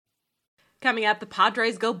Coming up, the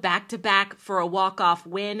Padres go back-to-back for a walk-off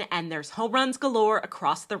win, and there's home runs galore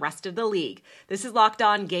across the rest of the league. This is Locked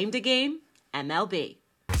On Game to Game, MLB.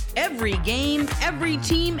 Every game, every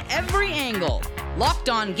team, every angle. Locked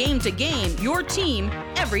On Game to Game, your team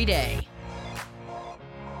every day.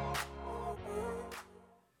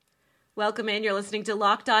 Welcome in. You're listening to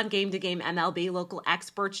Locked On Game to Game MLB. Local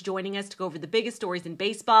experts joining us to go over the biggest stories in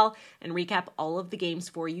baseball and recap all of the games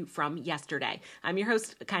for you from yesterday. I'm your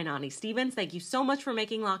host, Kainani Stevens. Thank you so much for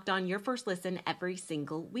making Locked On your first listen every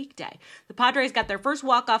single weekday. The Padres got their first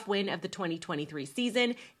walk-off win of the 2023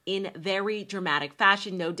 season in very dramatic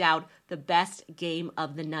fashion. No doubt the best game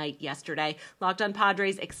of the night yesterday. Locked On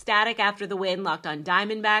Padres ecstatic after the win. Locked On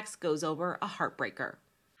Diamondbacks goes over a heartbreaker.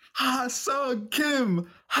 Ha-Sung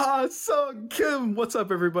Kim! Ha-Sung Kim! What's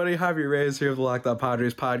up, everybody? Javier Reyes here with the Locked On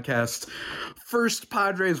Padres podcast. First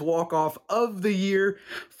Padres walk-off of the year,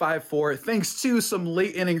 5-4, thanks to some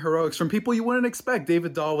late-inning heroics from people you wouldn't expect.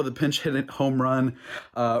 David Dahl with a pinch-hit home run.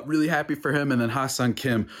 Really happy for him. And then Ha-Sung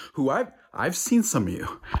Kim, who I've seen some of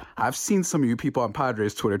you. I've seen some of you people on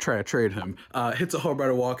Padres Twitter try to trade him. Hits a home run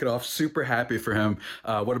to walk it off. Super happy for him.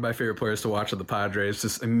 One of my favorite players to watch at the Padres.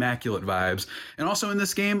 Just immaculate vibes. And also in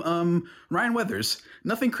this game, Ryan Weathers.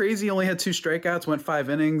 Nothing crazy. Only had 2 strikeouts. Went 5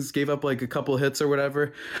 innings. Gave up like a couple hits or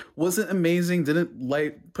whatever. Wasn't amazing. Didn't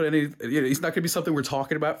put any. He's not going to be something we're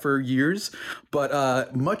talking about for years.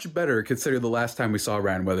 But much better considering the last time we saw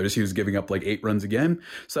Ryan Weathers. He was giving up like 8 runs again.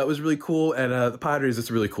 So that was really cool. And the Padres, it's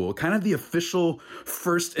really cool. Kind of the official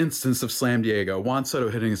first instance of Slam Diego. Juan Soto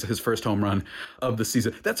hitting his first home run of the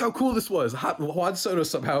season. That's how cool this was. Juan Soto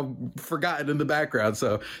somehow forgotten in the background.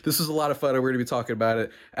 So this was a lot of fun. We're going to be talking about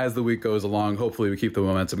it as the week goes along. Hopefully we keep the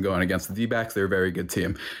momentum going against the D-backs. They're a very good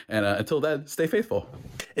team. And until then, stay faithful.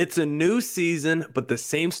 It's a new season, but the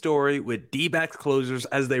same story with D-backs closers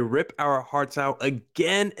as they rip our hearts out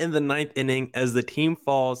again in the 9th inning as the team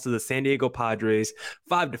falls to the San Diego Padres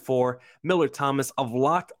 5-4. Miller Thomas of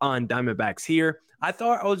Locked On Diamondbacks here. I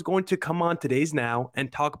thought I was going to come on today's Now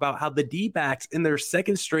and talk about how the D-backs in their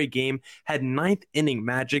second straight game had 9th inning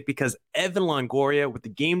magic because Evan Longoria, with the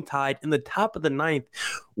game tied in the top of the 9th,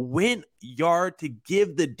 went yard to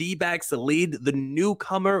give the D-backs the lead. The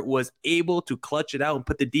newcomer was able to clutch it out and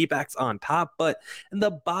put the D-backs on top. But in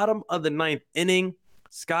the bottom of the 9th inning,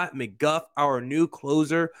 Scott McGuff, our new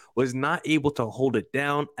closer, was not able to hold it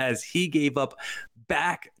down as he gave up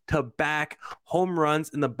back-to-back home runs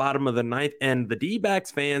in the bottom of the 9th, and the D-backs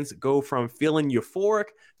fans go from feeling euphoric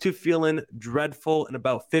to feeling dreadful in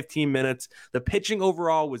about 15 minutes. The pitching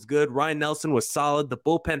overall was good. Ryan Nelson was solid. The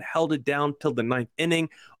bullpen held it down till the 9th inning.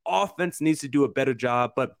 Offense needs to do a better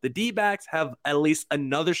job, but the D-backs have at least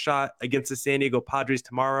another shot against the San Diego Padres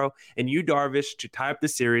tomorrow, and Yu Darvish to tie up the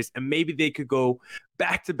series, and maybe they could go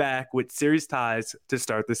back-to-back with series ties to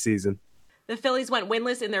start the season. The Phillies went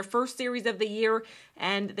winless in their first series of the year,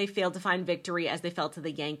 and they failed to find victory as they fell to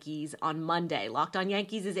the Yankees on Monday. Locked On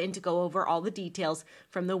Yankees is in to go over all the details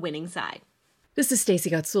from the winning side. This is Stacey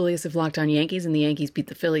Gotsoulias of Locked On Yankees, and the Yankees beat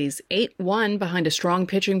the Phillies 8-1 behind a strong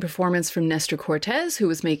pitching performance from Nestor Cortez, who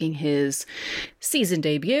was making his season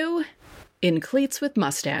debut in cleats with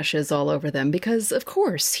mustaches all over them, because of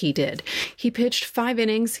course he did. He pitched 5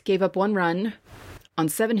 innings, gave up 1 run on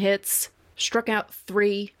 7 hits, struck out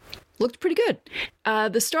 3, looked pretty good.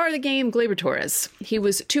 The star of the game, Gleyber Torres. He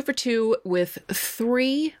was 2 for 2 with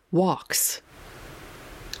 3 walks.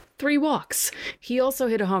 3 walks. He also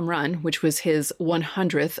hit a home run, which was his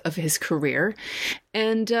 100th of his career.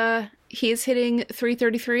 And he is hitting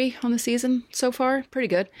 .333 on the season so far. Pretty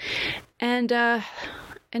good. And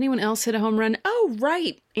anyone else hit a home run? Oh,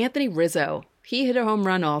 right. Anthony Rizzo. He hit a home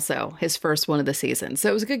run also, his first one of the season. So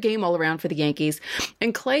it was a good game all around for the Yankees.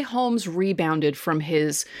 And Clay Holmes rebounded from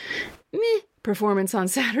his performance on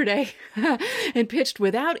Saturday and pitched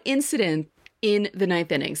without incident in the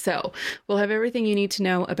 9th inning. So we'll have everything you need to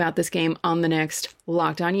know about this game on the next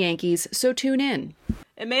Locked On Yankees. So tune in.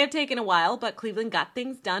 It may have taken a while, but Cleveland got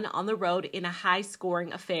things done on the road in a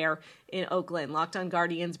high-scoring affair in Oakland. Locked On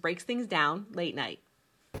Guardians breaks things down late night.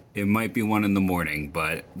 It might be 1 a.m,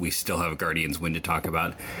 but we still have a Guardians win to talk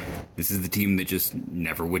about. This is the team that just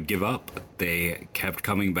never would give up. They kept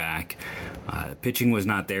coming back. Pitching was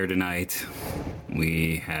not there tonight.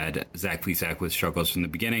 We had Zach Plesac with struggles from the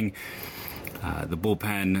beginning. The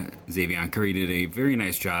bullpen, Xavier Curry did a very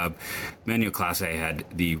nice job. Manuel Clase had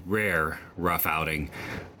the rare rough outing,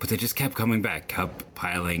 but they just kept coming back, kept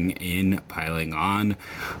piling in, piling on.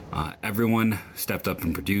 Everyone stepped up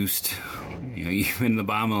and produced. Even the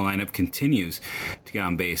bottom of the lineup continues to get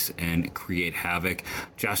on base and create havoc.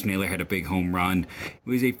 Josh Naylor had a big home run. It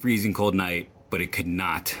was a freezing cold night, but it could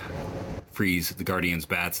not freeze the Guardians'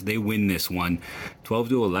 bats. They win this one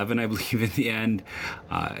 12-11, I believe, in the end.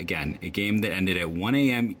 Again, a game that ended at 1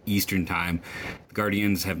 a.m. Eastern time. The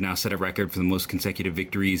Guardians have now set a record for the most consecutive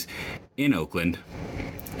victories in Oakland.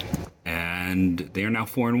 And they are now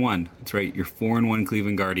 4-1. That's right, your 4-1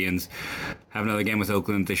 Cleveland Guardians have another game with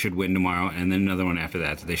Oakland they should win tomorrow, and then another one after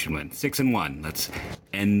that they should win. 6-1. Let's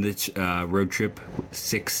end the road trip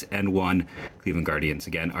 6-1. Cleveland Guardians,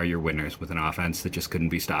 again, are your winners with an offense that just couldn't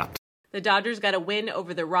be stopped. The Dodgers got a win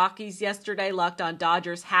over the Rockies yesterday. Locked On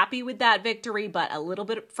Dodgers happy with that victory, but a little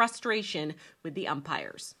bit of frustration with the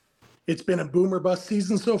umpires. It's been a boom or bust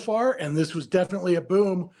season so far, and this was definitely a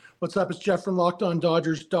boom. What's up? It's Jeff from Locked On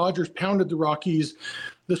Dodgers. Dodgers pounded the Rockies.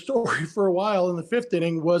 The story for a while in the fifth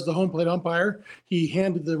inning was the home plate umpire. He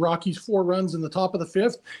handed the Rockies 4 runs in the top of the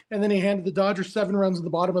fifth, and then he handed the Dodgers 7 runs in the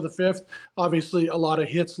bottom of the fifth. Obviously, a lot of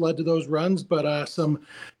hits led to those runs, but some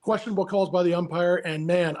questionable calls by the umpire. And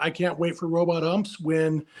man, I can't wait for robot umps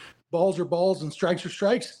when balls are balls and strikes are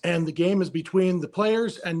strikes, and the game is between the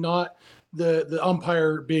players and not the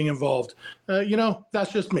umpire being involved.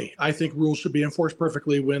 That's just me. I think rules should be enforced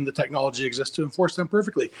perfectly when the technology exists to enforce them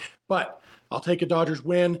perfectly. But I'll take a Dodgers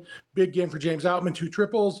win. Big game for James Outman, 2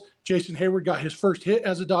 triples. Jason Hayward got his first hit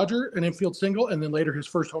as a Dodger, an infield single, and then later his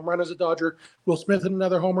first home run as a Dodger. Will Smith had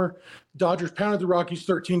another homer. Dodgers pounded the Rockies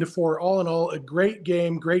 13-4. All in all, a great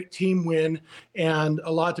game, great team win, and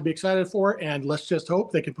a lot to be excited for. And let's just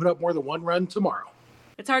hope they can put up more than 1 run tomorrow.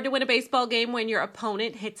 It's hard to win a baseball game when your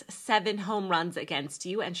opponent hits 7 home runs against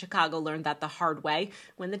you, and Chicago learned that the hard way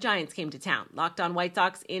when the Giants came to town. Locked On White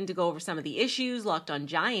Sox in to go over some of the issues. Locked On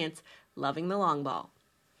Giants loving the long ball.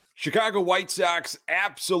 Chicago White Sox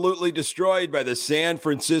absolutely destroyed by the San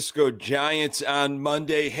Francisco Giants on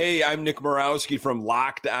Monday. Hey, I'm Nick Morawski from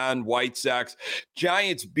Locked On White Sox.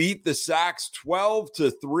 Giants beat the Sox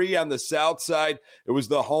 12-3 on the South Side. It was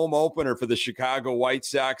the home opener for the Chicago White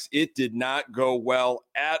Sox. It did not go well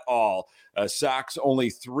at all. Sox only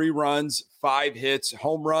 3 runs, 5 hits,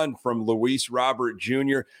 home run from Luis Robert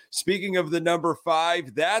Jr. Speaking of the number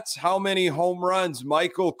 5, that's how many home runs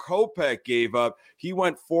Michael Kopech gave up. He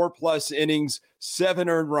went 4+ innings, 7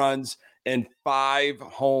 earned runs, and 5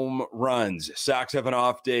 home runs. Sox have an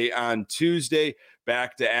off day on Tuesday.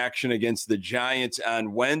 Back to action against the Giants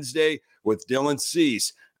on Wednesday with Dylan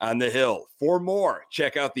Cease on the hill. For more,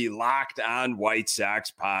 check out the Locked On White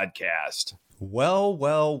Sox podcast.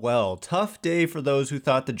 Well. Tough day for those who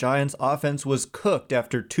thought the Giants' offense was cooked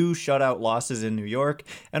after 2 shutout losses in New York,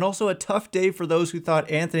 and also a tough day for those who thought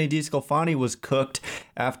Anthony DeSclafani was cooked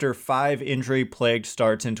after 5 injury-plagued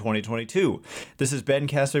starts in 2022. This is Ben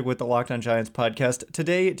Kaswick with the Locked On Giants podcast.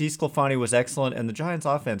 Today, DeSclafani was excellent, and the Giants'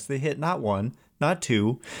 offense, they hit not 1, not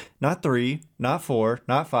 2, not 3, not 4,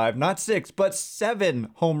 not 5, not 6, but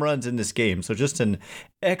 7 home runs in this game. So just an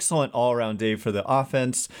excellent all-around day for the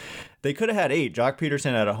offense. They could have had 8. Jock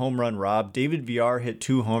Peterson had a home run robbed. David Villar hit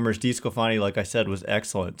 2 homers. DeSclafani, like I said, was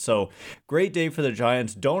excellent. So great day for the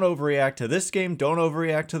Giants. Don't overreact to this game. Don't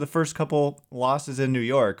overreact to the first couple losses in New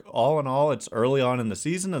York. All in all, it's early on in the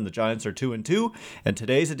season, and the Giants are 2-2, and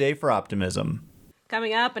today's a day for optimism.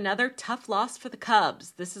 Coming up, another tough loss for the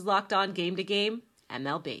Cubs. This is Locked On Game to Game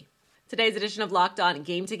MLB. Today's edition of Locked On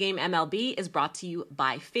Game to Game MLB is brought to you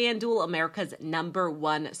by FanDuel, America's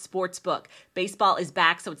 #1 sportsbook. Baseball is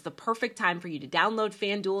back, so it's the perfect time for you to download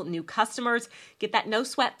FanDuel. New customers get that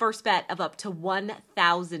no-sweat first bet of up to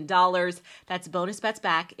 $1,000. That's bonus bets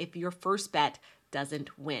back if your first bet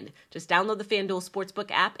doesn't win. Just download the FanDuel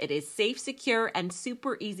Sportsbook app. It is safe, secure, and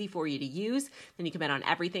super easy for you to use. Then you can bet on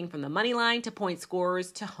everything from the money line to point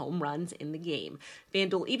scorers to home runs in the game.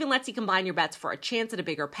 FanDuel even lets you combine your bets for a chance at a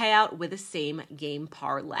bigger payout with a same game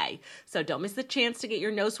parlay. So don't miss the chance to get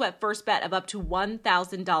your no-sweat first bet of up to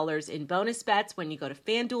 $1,000 in bonus bets when you go to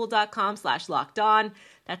FanDuel.com/lockedon.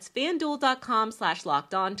 That's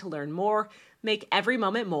FanDuel.com/lockedon to learn more. Make every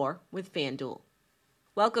moment more with FanDuel.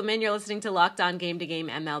 Welcome in. You're listening to Locked On Game to Game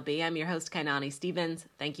MLB. I'm your host, Kainani Stevens.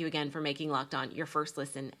 Thank you again for making Locked On your first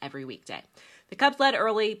listen every weekday. The Cubs led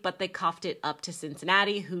early, but they coughed it up to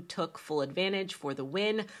Cincinnati, who took full advantage for the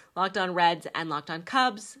win. Locked On Reds and Locked On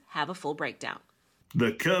Cubs have a full breakdown.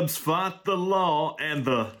 The Cubs fought the law, and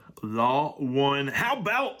the law won. How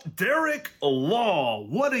about Derek Law?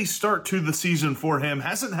 What a start to the season for him.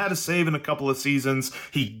 Hasn't had a save in a couple of seasons.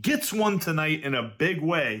 He gets one tonight in a big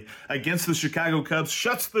way against the Chicago Cubs.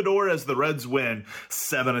 Shuts the door as the Reds win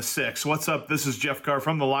 7-6. What's up? This is Jeff Carr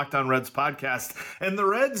from the Locked On Reds podcast. And the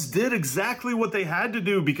Reds did exactly what they had to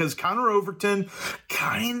do because Connor Overton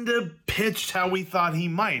kind of pitched how we thought he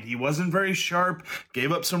might. He wasn't very sharp,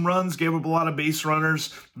 gave up some runs, gave up a lot of base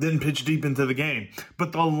runners, didn't pitch deep into the game.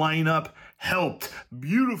 But the lineup helped.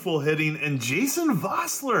 Beautiful hitting, and Jason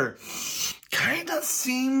Vossler kind of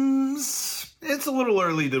seems, it's a little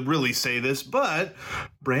early to really say this, but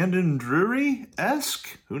Brandon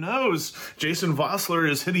Drury-esque? Who knows? Jason Vossler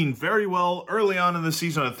is hitting very well early on in the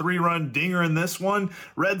season. A 3-run dinger in this one.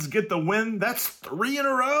 Reds get the win. That's 3 in a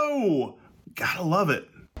row. Gotta love it.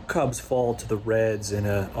 Cubs fall to the Reds in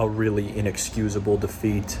a really inexcusable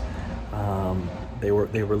defeat. They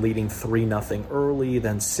were leading 3-0 early,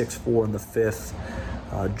 then 6-4 in the fifth.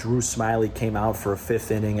 Drew Smyly came out for a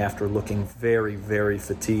fifth inning after looking very, very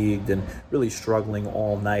fatigued and really struggling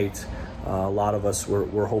all night. A lot of us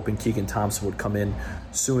were hoping Keegan Thompson would come in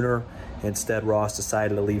sooner. Instead, Ross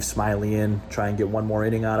decided to leave Smyly in, try and get one more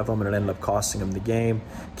inning out of him, and it ended up costing him the game.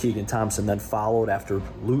 Keegan Thompson then followed after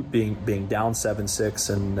Lute being down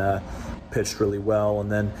 7-6 and pitched really well.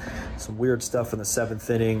 And then some weird stuff in the seventh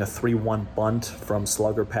inning, a 3-1 bunt from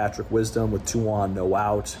slugger Patrick Wisdom with 2 on, no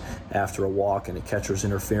out after a walk and a catcher's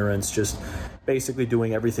interference. Just basically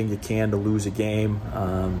doing everything you can to lose a game.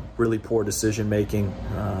 Really poor decision making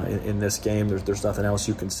in this game. There's nothing else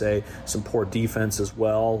you can say. Some poor defense as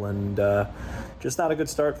well, and just not a good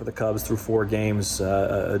start for the Cubs through 4 games,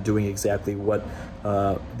 doing exactly what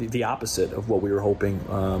the opposite of what we were hoping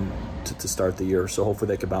to start the year. So hopefully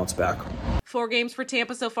they can bounce back. 4 games for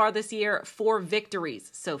Tampa so far this year, 4 victories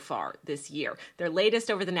so far this year. Their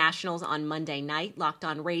latest over the Nationals on Monday night. Locked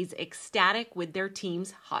On Rays ecstatic with their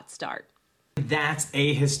team's hot start. That's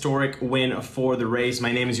a historic win for the Rays.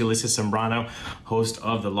 My name is Ulysses Zambrano, host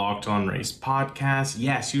of the Locked On Rays podcast.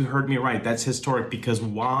 Yes, you heard me right. That's historic because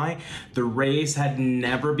why? The Rays had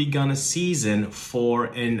never begun a season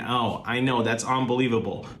 4-0. I know, that's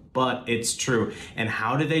unbelievable, but it's true. And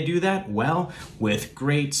how did they do that? Well, with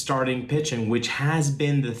great starting pitching, which has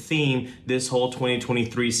been the theme this whole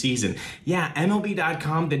 2023 season. Yeah,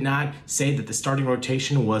 MLB.com did not say that the starting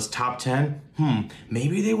rotation was top 10.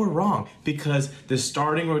 Maybe they were wrong because the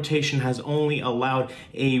starting rotation has only allowed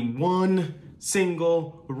a 1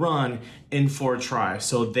 single run in 4 tries.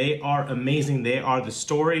 So they are amazing. They are the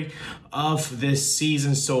story of this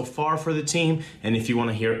season so far for the team. And if you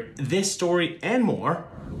want to hear this story and more,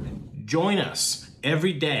 join us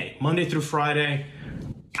every day, Monday through Friday,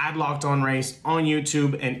 at Locked On Rays on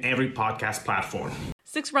YouTube and every podcast platform.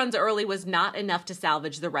 6 runs early was not enough to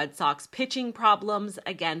salvage the Red Sox pitching problems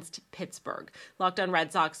against Pittsburgh. Locked On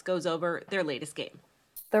Red Sox goes over their latest game.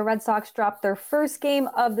 The Red Sox dropped their first game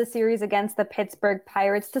of the series against the Pittsburgh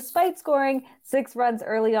Pirates despite scoring 6 runs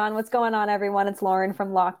early on. What's going on, everyone? It's Lauren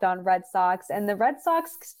from Locked On Red Sox. And the Red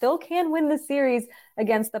Sox still can win the series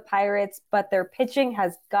against the Pirates, but their pitching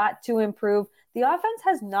has got to improve. The offense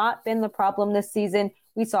has not been the problem this season.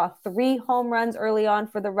 We saw 3 home runs early on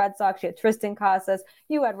for the Red Sox. You had Tristan Casas,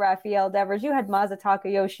 you had Rafael Devers, you had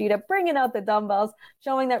Masataka Yoshida bringing out the dumbbells,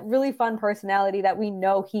 showing that really fun personality that we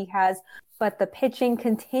know he has. But the pitching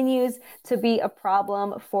continues to be a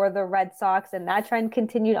problem for the Red Sox, and that trend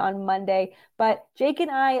continued on Monday. But Jake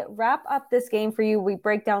and I wrap up this game for you. We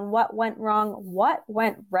break down what went wrong, what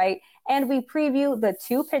went right, and we preview the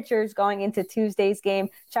 2 pitchers going into Tuesday's game.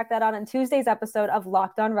 Check that out on Tuesday's episode of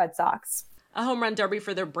Locked On Red Sox. A home run derby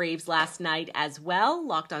for the Braves last night as well.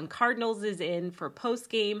 Locked On Cardinals is in for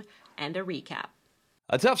postgame and a recap.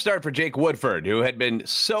 A tough start for Jake Woodford, who had been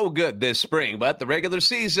so good this spring, but the regular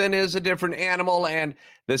season is a different animal, and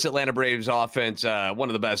this Atlanta Braves offense, one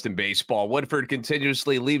of the best in baseball. Woodford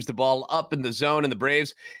continuously leaves the ball up in the zone, and the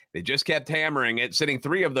Braves, they just kept hammering it, sending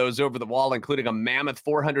 3 of those over the wall, including a mammoth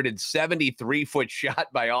 473-foot shot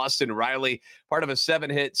by Austin Riley, part of a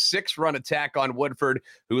 7-hit, 6-run attack on Woodford,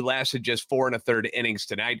 who lasted just 4 1/3 innings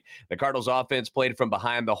tonight. The Cardinals offense played from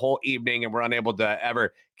behind the whole evening and were unable to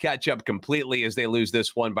ever catch up completely as they lose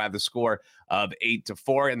this one by the score of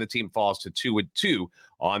 8-4, and the team falls to 2-2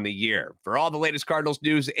 on the year. For all the latest Cardinals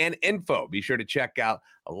news and info, be sure to check out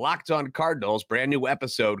Locked On Cardinals, brand new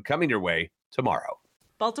episode coming your way tomorrow.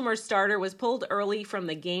 Baltimore's starter was pulled early from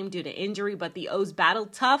the game due to injury, but the O's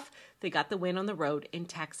battled tough. They got the win on the road in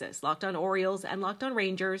Texas. Locked On Orioles and Locked On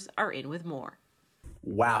Rangers are in with more.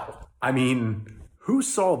 Wow. I mean, who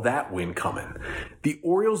saw that win coming? The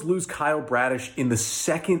Orioles lose Kyle Bradish in the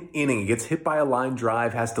 2nd inning. He gets hit by a line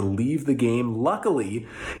drive, has to leave the game. Luckily,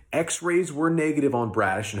 X-rays were negative on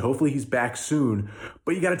Bradish, and hopefully he's back soon.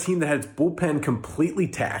 But you got a team that had its bullpen completely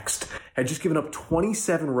taxed, had just given up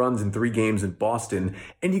 27 runs in 3 games in Boston,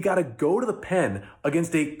 and you got to go to the pen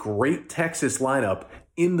against a great Texas lineup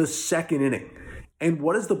in the 2nd inning. And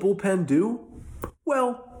what does the bullpen do?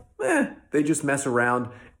 Well, they just mess around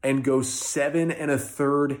and go 7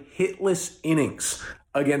 1/3 hitless innings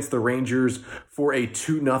against the Rangers for a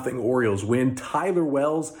 2-0 Orioles win. Tyler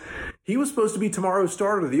Wells He was supposed to be tomorrow's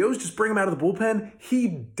starter. The O's just bring him out of the bullpen. He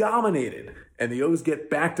dominated. And the O's get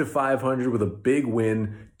back to 500 with a big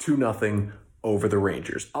win, 2-0 over the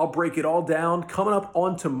Rangers. I'll break it all down coming up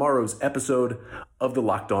on tomorrow's episode of the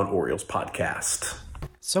Locked On Orioles podcast.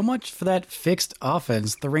 So much for that fixed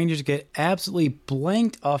offense. The Rangers get absolutely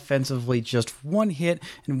blanked offensively, just one hit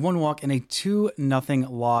and one walk and a 2-0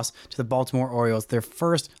 loss to the Baltimore Orioles, their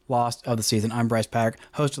first loss of the season. I'm Bryce Patrick,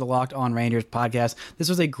 host of the Locked On Rangers podcast. This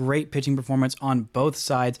was a great pitching performance on both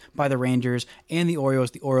sides by the Rangers and the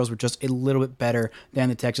Orioles. The Orioles were just a little bit better than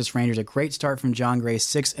the Texas Rangers. A great start from John Gray,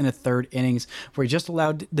 6 1/3 innings, where he just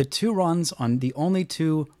allowed the 2 runs on the only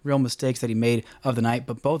 2 real mistakes that he made of the night,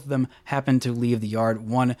 but both of them happened to leave the yard.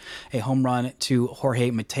 One, a home run to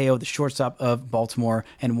Jorge Mateo, the shortstop of Baltimore,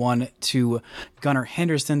 and one to Gunnar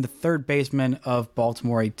Henderson, the third baseman of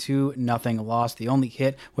Baltimore, a 2-0 loss. The only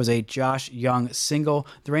hit was a Josh Young single.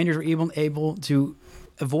 The Rangers were able to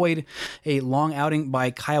avoid a long outing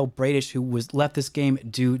by Kyle Bradish, who was left this game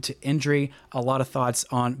due to injury. A lot of thoughts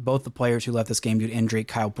on both the players who left this game due to injury.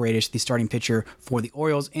 Kyle Bradish, the starting pitcher for the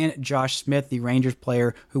Orioles, and Josh Smith, the Rangers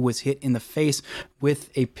player who was hit in the face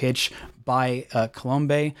with a pitch by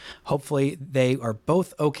Colombe. Hopefully they are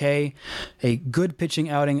both okay. A good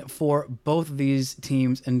pitching outing for both of these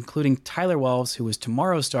teams, including Tyler Wells, who was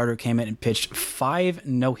tomorrow's starter, came in and pitched 5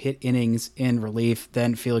 no-hit innings in relief.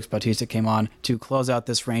 Then Felix Bautista came on to close out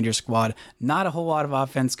this Rangers squad. Not a whole lot of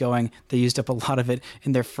offense going. They used up a lot of it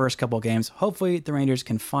in their first couple of games. Hopefully the Rangers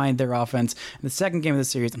can find their offense in the second game of the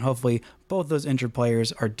series, and hopefully both those injured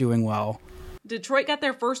players are doing well. Detroit got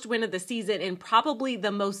their first win of the season in probably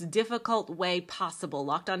the most difficult way possible.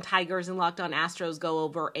 Locked On Tigers and Locked On Astros go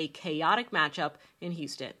over a chaotic matchup in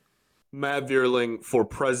Houston. Matt Vierling for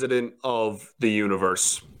president of the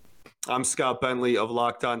universe. I'm Scott Bentley of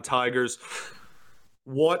Locked On Tigers.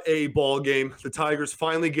 What a ball game. The Tigers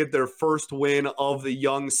finally get their first win of the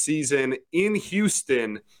young season in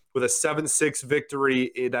Houston with a 7-6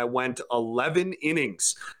 victory that went 11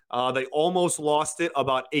 innings. They almost lost it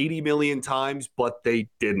about 80 million times, but they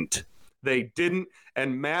didn't. They didn't.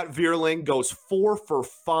 And Matt Vierling goes 4 for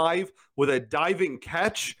 5 with a diving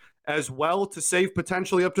catch as well to save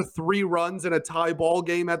potentially up to 3 runs in a tie ball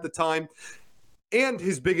game at the time. And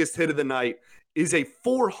his biggest hit of the night is a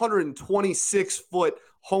 426-foot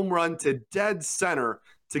home run to dead center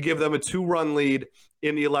to give them a 2-run lead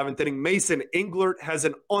in the 11th inning. Mason Englert has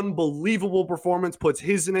an unbelievable performance, puts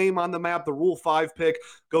his name on the map. The Rule 5 pick,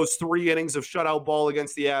 goes 3 innings of shutout ball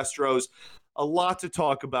against the Astros. A lot to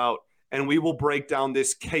talk about, and we will break down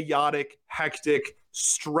this chaotic, hectic,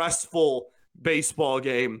 stressful baseball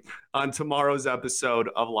game on tomorrow's episode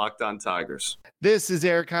of Locked On Tigers. This is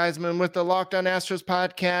Eric Heisman with the Locked On Astros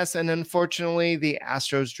podcast, and unfortunately, the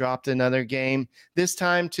Astros dropped another game, this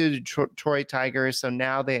time to the Detroit Tigers, so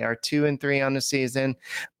now they are 2-3 on the season.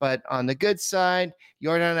 But on the good side,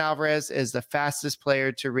 Yordan Alvarez is the fastest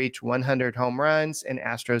player to reach 100 home runs in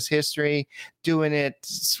Astros history, doing it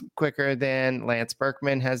quicker than Lance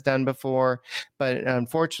Berkman has done before. But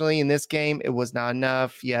unfortunately, in this game, it was not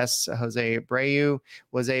enough. Yes, Jose Abreu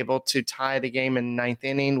was able to tie the game in the 9th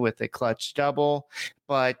inning with a clutch double,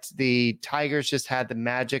 but the Tigers just had the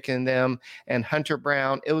magic in them. And Hunter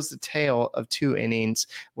Brown, it was the tale of 2 innings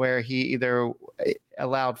where he either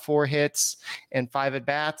allowed 4 hits and 5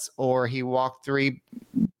 at-bats, or he walked 3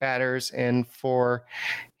 batters and 4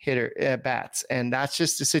 bats. And that's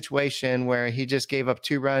just a situation where he just gave up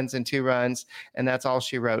 2 runs and 2 runs, and that's all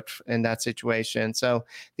she wrote in that situation. So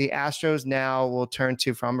the Astros now will turn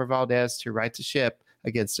to Framber Valdez to right the ship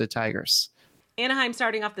against the Tigers. Anaheim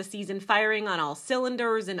starting off the season firing on all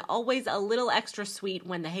cylinders, and always a little extra sweet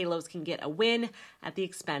when the Halos can get a win at the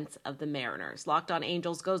expense of the Mariners. Locked On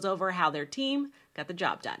Angels goes over how their team got the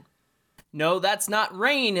job done. No, that's not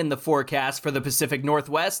rain in the forecast for the Pacific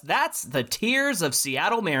Northwest. That's the tears of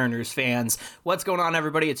Seattle Mariners fans. What's going on,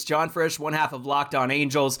 everybody? It's John Frisch, one half of Locked On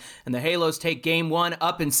Angels, and the Halos take Game 1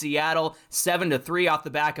 up in Seattle, 7-3 off the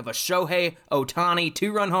back of a Shohei Ohtani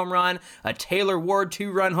 2-run home run, a Taylor Ward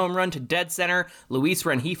 2-run home run to dead center, Luis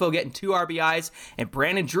Rengifo getting 2 RBIs, and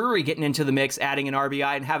Brandon Drury getting into the mix, adding an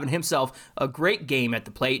RBI and having himself a great game at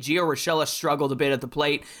the plate. Gio Urshela struggled a bit at the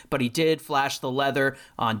plate, but he did flash the leather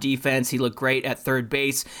on defense. He looked great at third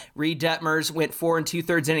base. Reed Detmers went 4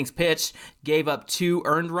 2/3 innings pitched, gave up 2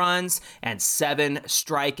 earned runs and 7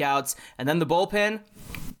 strikeouts. And then the bullpen,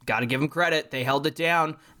 got to give them credit. They held it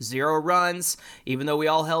down. 0 runs, even though we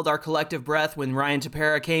all held our collective breath when Ryan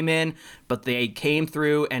Tepera came in, but they came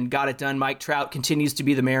through and got it done. Mike Trout continues to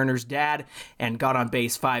be the Mariners' dad and got on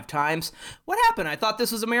base 5 times. What happened? I thought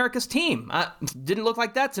this was America's team. Didn't look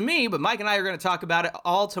like that to me, but Mike and I are going to talk about it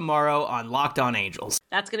all tomorrow on Locked On Angels.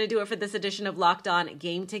 That's going to do it for this edition of Locked On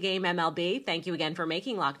Game to Game MLB. Thank you again for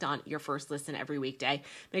making Locked On your first listen every weekday.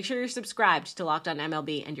 Make sure you're subscribed to Locked On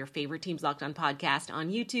MLB and your favorite team's Locked On podcast on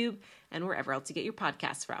YouTube and wherever else you get your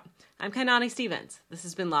podcasts from. I'm Kainani Stevens. This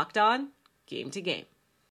has been Locked On Game to Game.